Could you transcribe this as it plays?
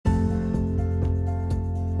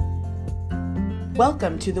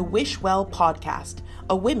Welcome to the Wish Well podcast,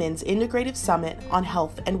 a women's integrative summit on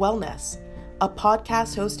health and wellness. A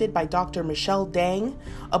podcast hosted by Dr. Michelle Dang,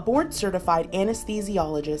 a board-certified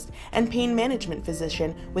anesthesiologist and pain management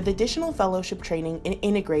physician with additional fellowship training in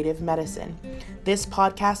integrative medicine. This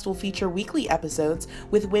podcast will feature weekly episodes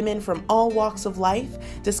with women from all walks of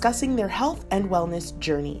life discussing their health and wellness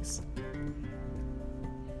journeys.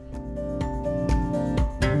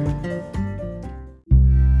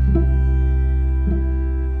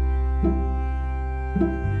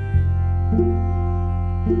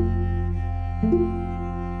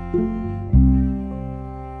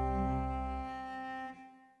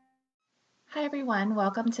 Hi everyone,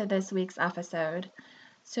 welcome to this week's episode.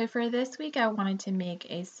 So for this week I wanted to make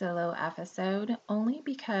a solo episode only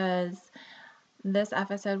because this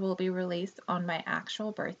episode will be released on my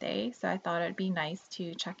actual birthday, so I thought it'd be nice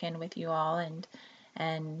to check in with you all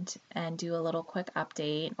and do a little quick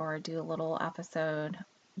update or do a little episode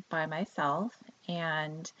by myself.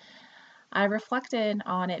 And I reflected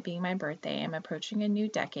on it being my birthday. I'm approaching a new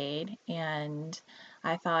decade, and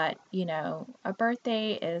I thought, a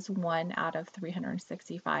birthday is one out of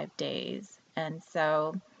 365 days. And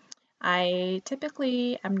so I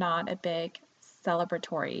typically am not a big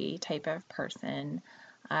celebratory type of person.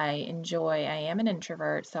 I am an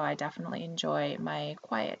introvert, so I definitely enjoy my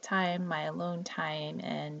quiet time, my alone time,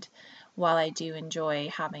 and while I do enjoy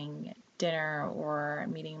having dinner or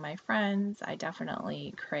meeting my friends, I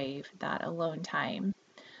definitely crave that alone time.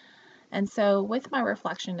 And so, with my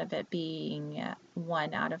reflection of it being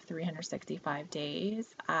one out of 365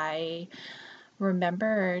 days, I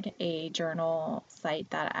remembered a journal site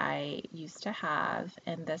that I used to have,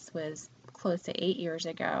 and this was close to 8 years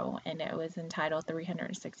ago, and it was entitled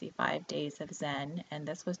 365 Days of Zen. And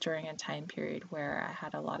this was during a time period where I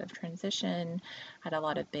had a lot of transition, had a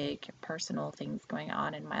lot of big personal things going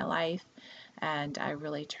on in my life, and I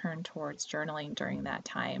really turned towards journaling during that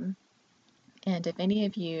time. And if any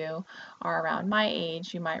of you are around my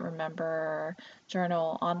age, you might remember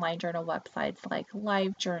online journal websites like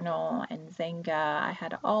LiveJournal and Zynga. I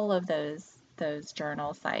had all of those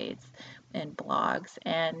journal sites and blogs.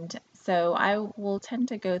 And so I will tend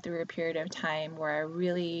to go through a period of time where I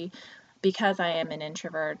really, because I am an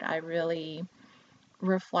introvert, I really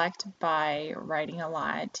reflect by writing a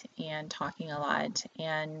lot and talking a lot.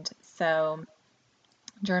 And so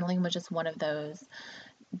journaling was just one of those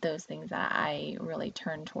things that I really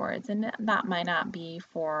turn towards. And that might not be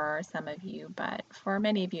for some of you, but for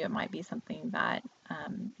many of you, it might be something that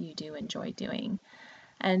you do enjoy doing.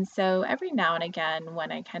 And so every now and again,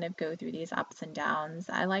 when I kind of go through these ups and downs,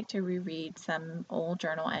 I like to reread some old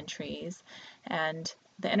journal entries. And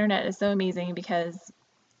the internet is so amazing because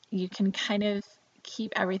you can kind of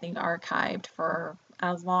keep everything archived for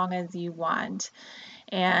as long as you want.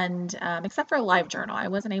 And except for LiveJournal, I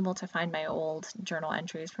wasn't able to find my old journal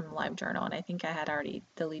entries from LiveJournal, and I think I had already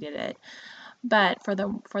deleted it. But for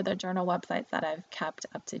the journal websites that I've kept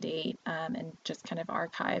up to date and just kind of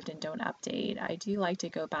archived and don't update, I do like to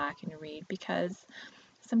go back and read because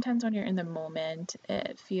sometimes when you're in the moment,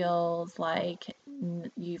 it feels like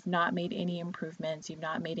you've not made any improvements, you've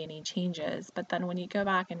not made any changes. But then when you go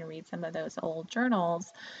back and read some of those old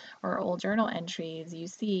journals or old journal entries, you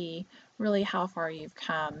see really how far you've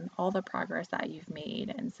come, all the progress that you've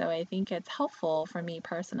made. And so I think it's helpful for me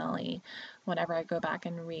personally whenever I go back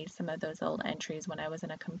and read some of those old entries when I was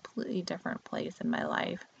in a completely different place in my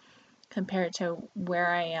life compared to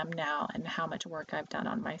where I am now and how much work I've done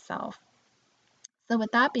on myself. So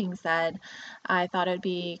with that being said, I thought it'd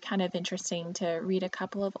be kind of interesting to read a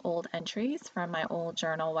couple of old entries from my old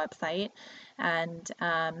journal website, and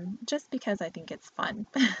just because I think it's fun.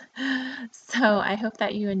 So I hope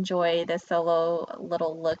that you enjoy this solo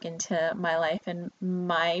little look into my life and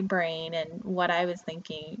my brain and what I was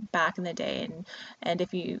thinking back in the day. And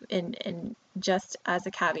if you and just as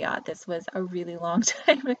a caveat, this was a really long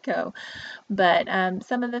time ago, but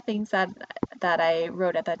some of the things that I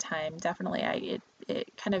wrote at that time, definitely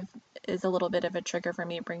it kind of is a little bit of a trigger for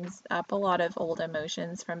me. It brings up a lot of old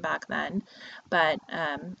emotions from back then. But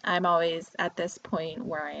I'm always at this point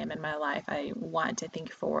where I am in my life. I want to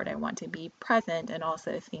think forward. I want to be present and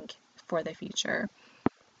also think for the future.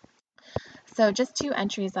 So just two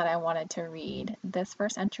entries that I wanted to read. This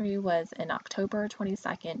first entry was in October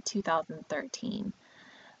 22nd, 2013.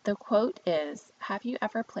 The quote is, "Have you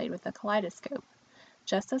ever played with a kaleidoscope?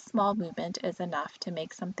 Just a small movement is enough to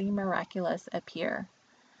make something miraculous appear.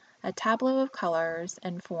 A tableau of colors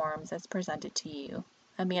and forms is presented to you,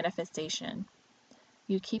 a manifestation.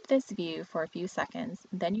 You keep this view for a few seconds,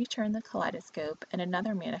 then you turn the kaleidoscope and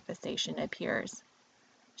another manifestation appears.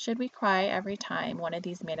 Should we cry every time one of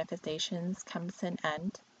these manifestations comes to an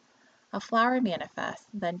end? A flower manifests,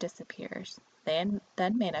 then disappears, then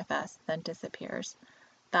manifests, then disappears,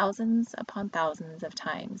 thousands upon thousands of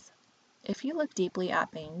times. If you look deeply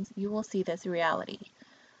at things, you will see this reality.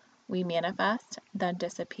 We manifest, then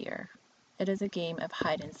disappear. It is a game of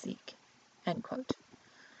hide and seek. End quote.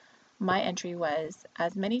 My entry was,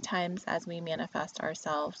 as many times as we manifest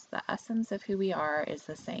ourselves, the essence of who we are is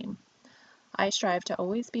the same. I strive to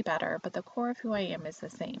always be better, but the core of who I am is the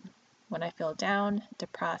same. When I feel down,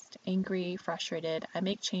 depressed, angry, frustrated, I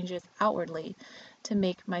make changes outwardly to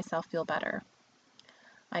make myself feel better.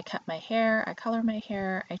 I cut my hair, I color my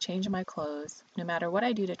hair, I change my clothes. No matter what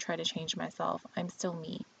I do to try to change myself, I'm still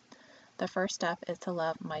me. The first step is to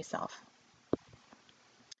love myself.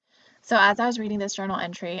 So as I was reading this journal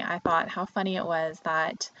entry, I thought how funny it was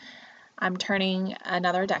that I'm turning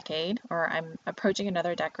another decade, or I'm approaching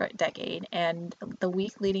another decade, and the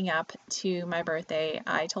week leading up to my birthday,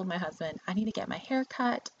 I told my husband, I need to get my hair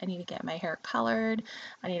cut, I need to get my hair colored,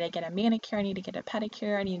 I need to get a manicure, I need to get a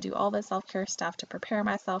pedicure, I need to do all the self-care stuff to prepare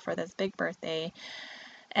myself for this big birthday.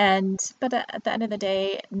 But at the end of the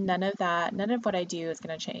day, none of what I do is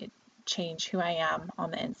going to change who I am on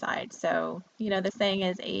the inside. So, the saying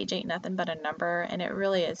is age ain't nothing but a number, and it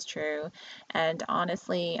really is true. And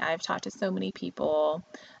honestly, I've talked to so many people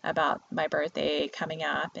about my birthday coming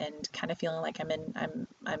up and kind of feeling like I'm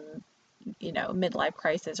midlife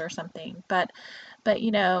crisis or something. But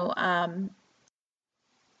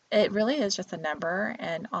it really is just a number.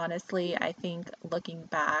 And honestly, I think looking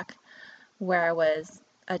back where I was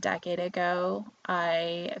a decade ago,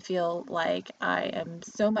 I feel like I am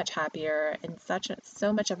so much happier and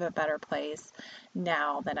so much of a better place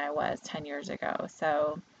now than I was 10 years ago.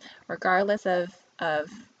 So, regardless of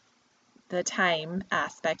the time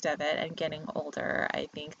aspect of it and getting older, I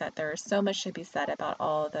think that there's so much to be said about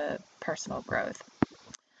all the personal growth.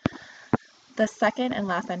 The second and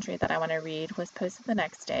last entry that I want to read was posted the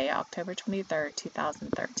next day, October 23rd,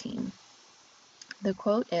 2013. The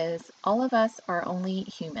quote is, all of us are only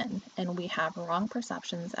human, and we have wrong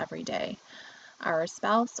perceptions every day. Our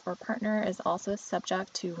spouse or partner is also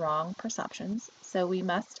subject to wrong perceptions, so we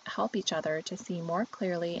must help each other to see more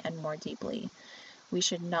clearly and more deeply. We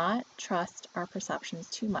should not trust our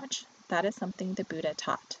perceptions too much. That is something the Buddha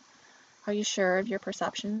taught. Are you sure of your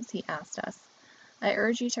perceptions? He asked us. I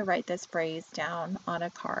urge you to write this phrase down on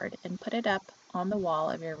a card and put it up on the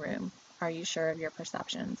wall of your room. Are you sure of your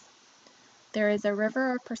perceptions? There is a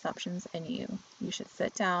river of perceptions in you. You should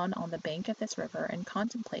sit down on the bank of this river and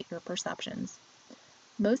contemplate your perceptions.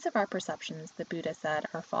 Most of our perceptions, the Buddha said,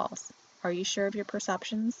 are false. Are you sure of your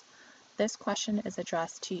perceptions? This question is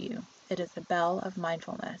addressed to you. It is the bell of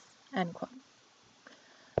mindfulness. End quote.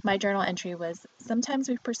 My journal entry was, sometimes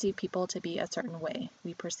we perceive people to be a certain way.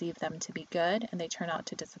 We perceive them to be good and they turn out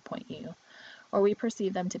to disappoint you. Or we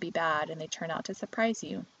perceive them to be bad and they turn out to surprise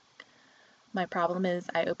you. My problem is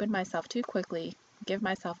I open myself too quickly, give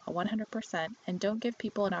myself a 100%, and don't give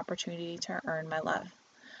people an opportunity to earn my love.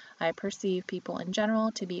 I perceive people in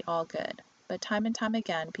general to be all good, but time and time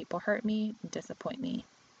again, people hurt me and disappoint me.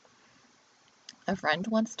 A friend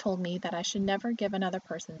once told me that I should never give another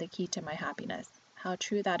person the key to my happiness. How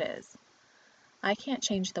true that is. I can't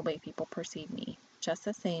change the way people perceive me. Just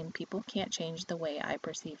the same, people can't change the way I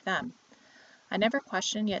perceive them. I never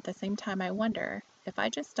question, yet at the same time I wonder, if I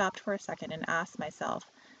just stopped for a second and asked myself,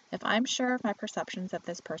 if I'm sure of my perceptions of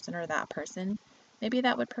this person or that person, maybe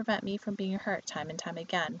that would prevent me from being hurt time and time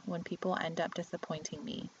again when people end up disappointing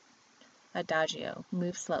me. Adagio,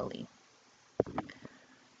 move slowly.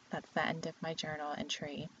 That's the end of my journal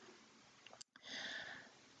entry.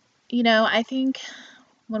 I think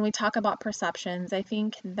when we talk about perceptions, I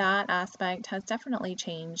think that aspect has definitely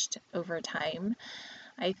changed over time.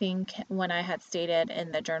 I think when I had stated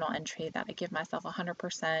in the journal entry that I give myself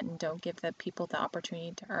 100% and don't give the people the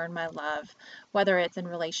opportunity to earn my love, whether it's in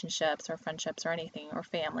relationships or friendships or anything or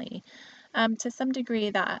family, to some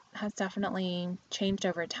degree that has definitely changed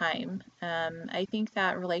over time. I think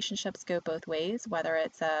that relationships go both ways, whether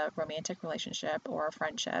it's a romantic relationship or a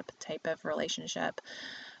friendship type of relationship,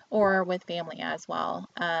 or with family as well.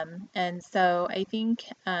 And so I think,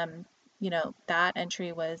 that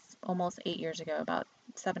entry was almost 8 years ago, about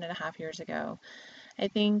 7.5 years ago. I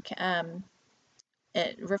think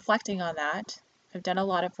reflecting on that, I've done a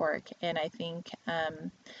lot of work, and I think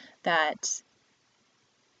that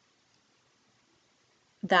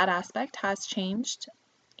that aspect has changed,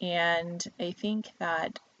 and I think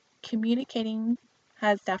that communicating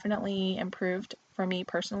has definitely improved for me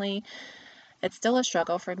personally. It's still a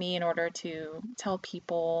struggle for me in order to tell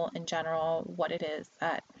people in general what it is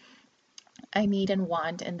that I need and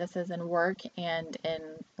want, and this is in work and in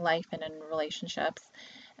life and in relationships.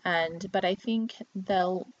 But I think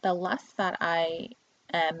the less that I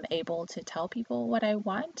am able to tell people what I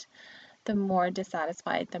want, the more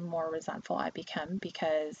dissatisfied, the more resentful I become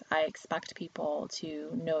because I expect people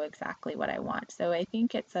to know exactly what I want. So I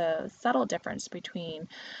think it's a subtle difference between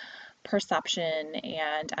perception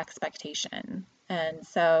and expectation. And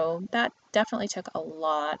so that definitely took a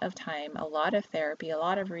lot of time, a lot of therapy, a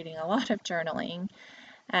lot of reading, a lot of journaling.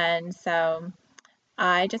 And so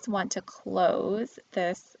I just want to close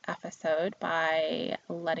this episode by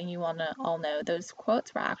letting you all know those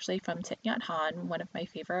quotes were actually from Thich Nhat Hanh, one of my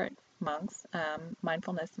favorite monks,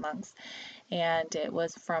 mindfulness monks, and it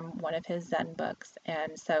was from one of his Zen books,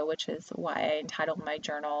 and so which is why I entitled my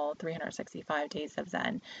journal 365 Days of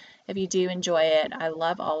Zen. If you do enjoy it, I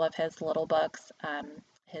love all of his little books.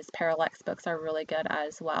 His Parallax books are really good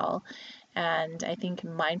as well. And I think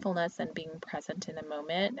mindfulness and being present in the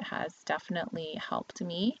moment has definitely helped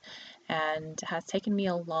me and has taken me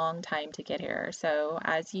a long time to get here. So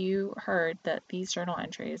as you heard, that these journal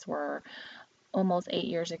entries were almost 8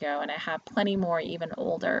 years ago, and I have plenty more even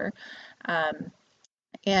older. Um,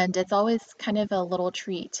 and it's always kind of a little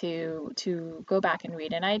treat to go back and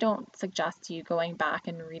read. And I don't suggest you going back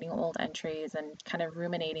and reading old entries and kind of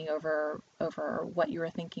ruminating over what you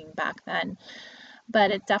were thinking back then.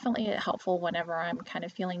 But it's definitely helpful whenever I'm kind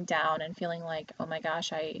of feeling down and feeling like, oh my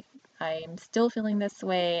gosh, I'm still feeling this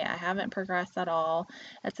way. I haven't progressed at all.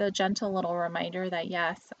 It's a gentle little reminder that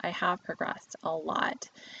yes, I have progressed a lot,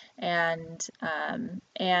 and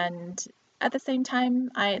at the same time,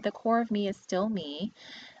 the core of me is still me.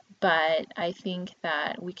 But I think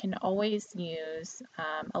that we can always use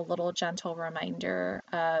a little gentle reminder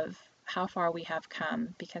of how far we have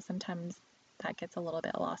come, because sometimes that gets a little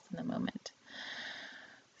bit lost in the moment.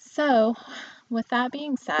 So, with that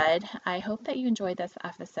being said, I hope that you enjoyed this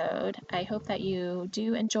episode. I hope that you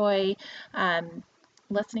do enjoy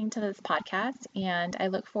listening to this podcast, and I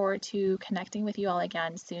look forward to connecting with you all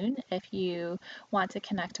again soon. If you want to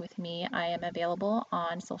connect with me, I am available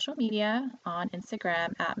on social media on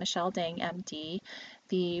Instagram at Michelle Dang MD.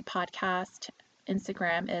 The podcast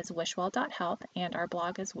Instagram is wishwell.health, and our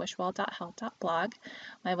blog is wishwell.health.blog.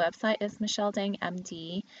 My website is Michelle Dang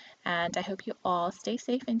MD, and I hope you all stay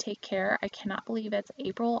safe and take care. I cannot believe it's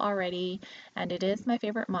April already, and it is my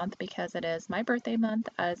favorite month because it is my birthday month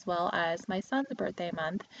as well as my son's birthday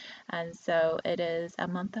month, and so it is a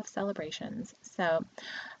month of celebrations. So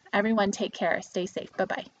everyone take care, stay safe,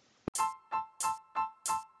 bye-bye.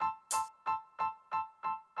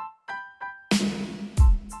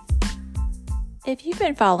 If you've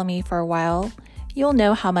been following me for a while, you'll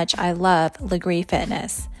know how much I love Legree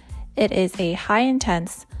Fitness. It is a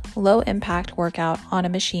high-intense, low-impact workout on a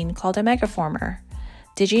machine called a Megaformer.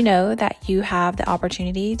 Did you know that you have the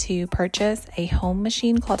opportunity to purchase a home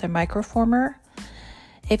machine called a Microformer?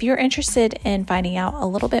 If you're interested in finding out a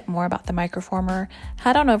little bit more about the Microformer,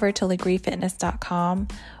 head on over to legreefitness.com,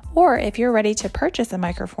 or if you're ready to purchase a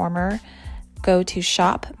Microformer, go to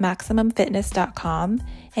shopmaximumfitness.com,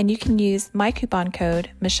 and you can use my coupon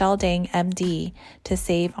code MichelleDangMD to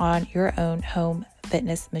save on your own home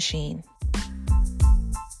fitness machine.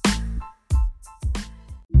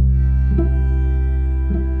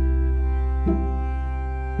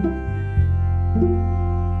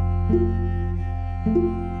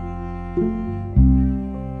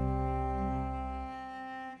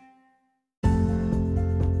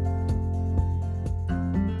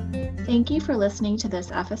 Thank you for listening to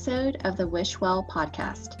this episode of the Wish Well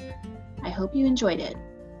podcast. I hope you enjoyed it.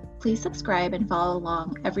 Please subscribe and follow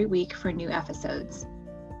along every week for new episodes.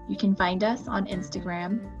 You can find us on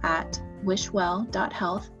Instagram at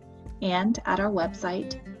wishwell.health and at our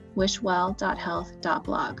website,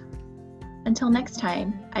 wishwell.health.blog. Until next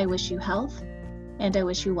time, I wish you health and I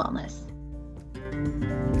wish you wellness.